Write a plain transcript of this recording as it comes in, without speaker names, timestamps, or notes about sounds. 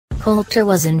Coulter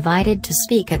was invited to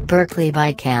speak at Berkeley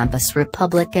by campus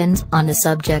Republicans on the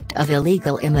subject of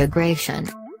illegal immigration.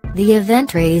 The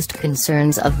event raised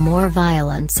concerns of more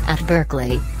violence at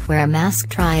Berkeley, where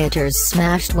masked rioters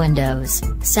smashed windows,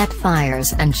 set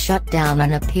fires and shut down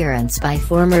an appearance by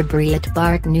former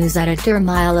Breitbart news editor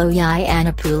Milo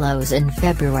Yiannopoulos in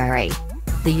February.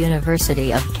 The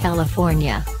University of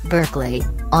California, Berkeley,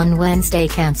 on Wednesday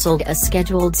cancelled a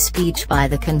scheduled speech by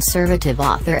the conservative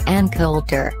author Ann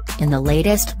Coulter, in the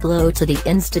latest blow to the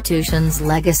institution's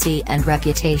legacy and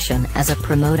reputation as a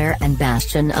promoter and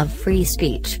bastion of free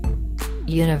speech.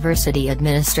 University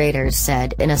administrators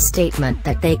said in a statement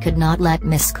that they could not let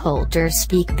Ms. Coulter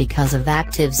speak because of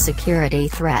active security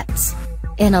threats.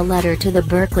 In a letter to the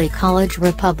Berkeley College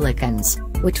Republicans,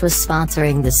 which was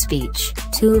sponsoring the speech,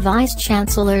 two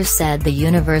vice-chancellors said the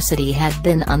university had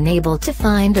been unable to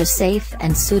find a safe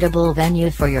and suitable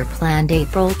venue for your planned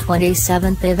April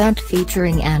 27 event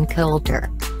featuring Ann Coulter.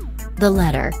 The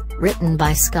letter, written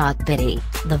by Scott Biddy,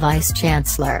 the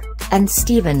vice-chancellor, and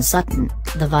Stephen Sutton,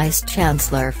 the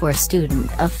vice-chancellor for student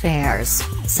affairs,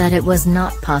 said it was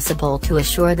not possible to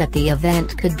assure that the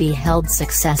event could be held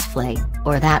successfully,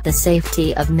 or that the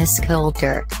safety of Ms.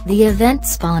 Coulter, the event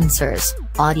sponsors,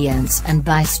 audience and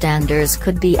bystanders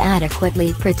could be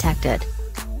adequately protected.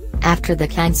 After the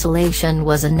cancellation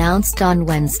was announced on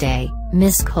Wednesday,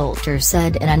 Ms. Coulter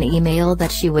said in an email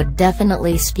that she would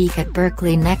definitely speak at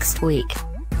Berkeley next week.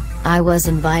 "I was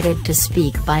invited to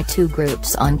speak by two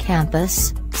groups on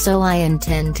campus, so I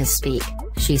intend to speak,"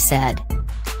 she said.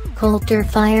 Coulter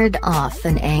fired off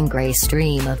an angry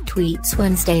stream of tweets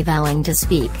Wednesday vowing to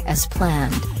speak as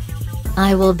planned.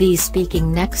 "I will be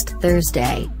speaking next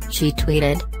Thursday," she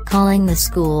tweeted, calling the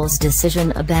school's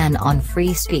decision a ban on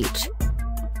free speech.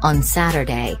 On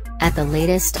Saturday, at the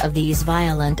latest of these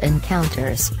violent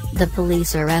encounters, the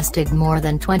police arrested more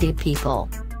than 20 people.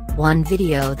 One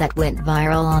video that went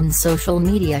viral on social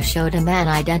media showed a man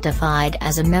identified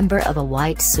as a member of a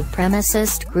white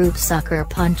supremacist group sucker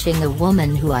punching a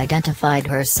woman who identified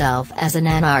herself as an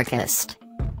anarchist.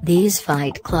 These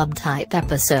Fight Club-type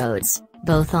episodes,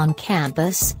 both on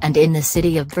campus and in the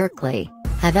city of Berkeley,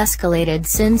 have escalated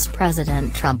since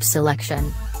President Trump's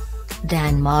election.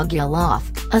 Dan Moguloff,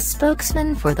 a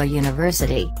spokesman for the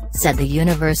university, said the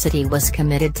university was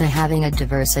committed to having a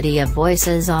diversity of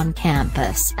voices on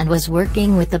campus and was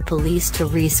working with the police to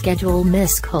reschedule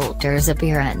Ms. Coulter's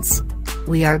appearance.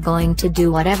 "We are going to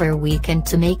do whatever we can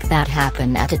to make that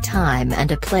happen at a time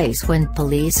and a place when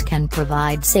police can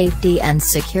provide safety and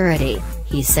security,"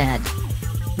 he said.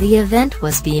 The event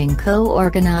was being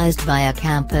co-organized by a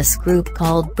campus group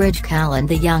called BridgeCal and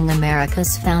the Young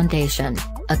America's Foundation,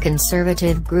 a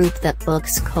conservative group that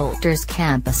books Coulter's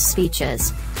campus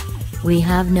speeches. "We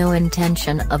have no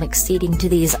intention of acceding to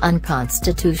these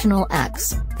unconstitutional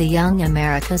acts," the Young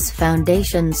America's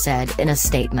Foundation said in a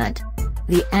statement.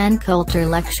 "The Ann Coulter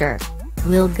lecture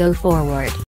will go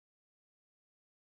forward."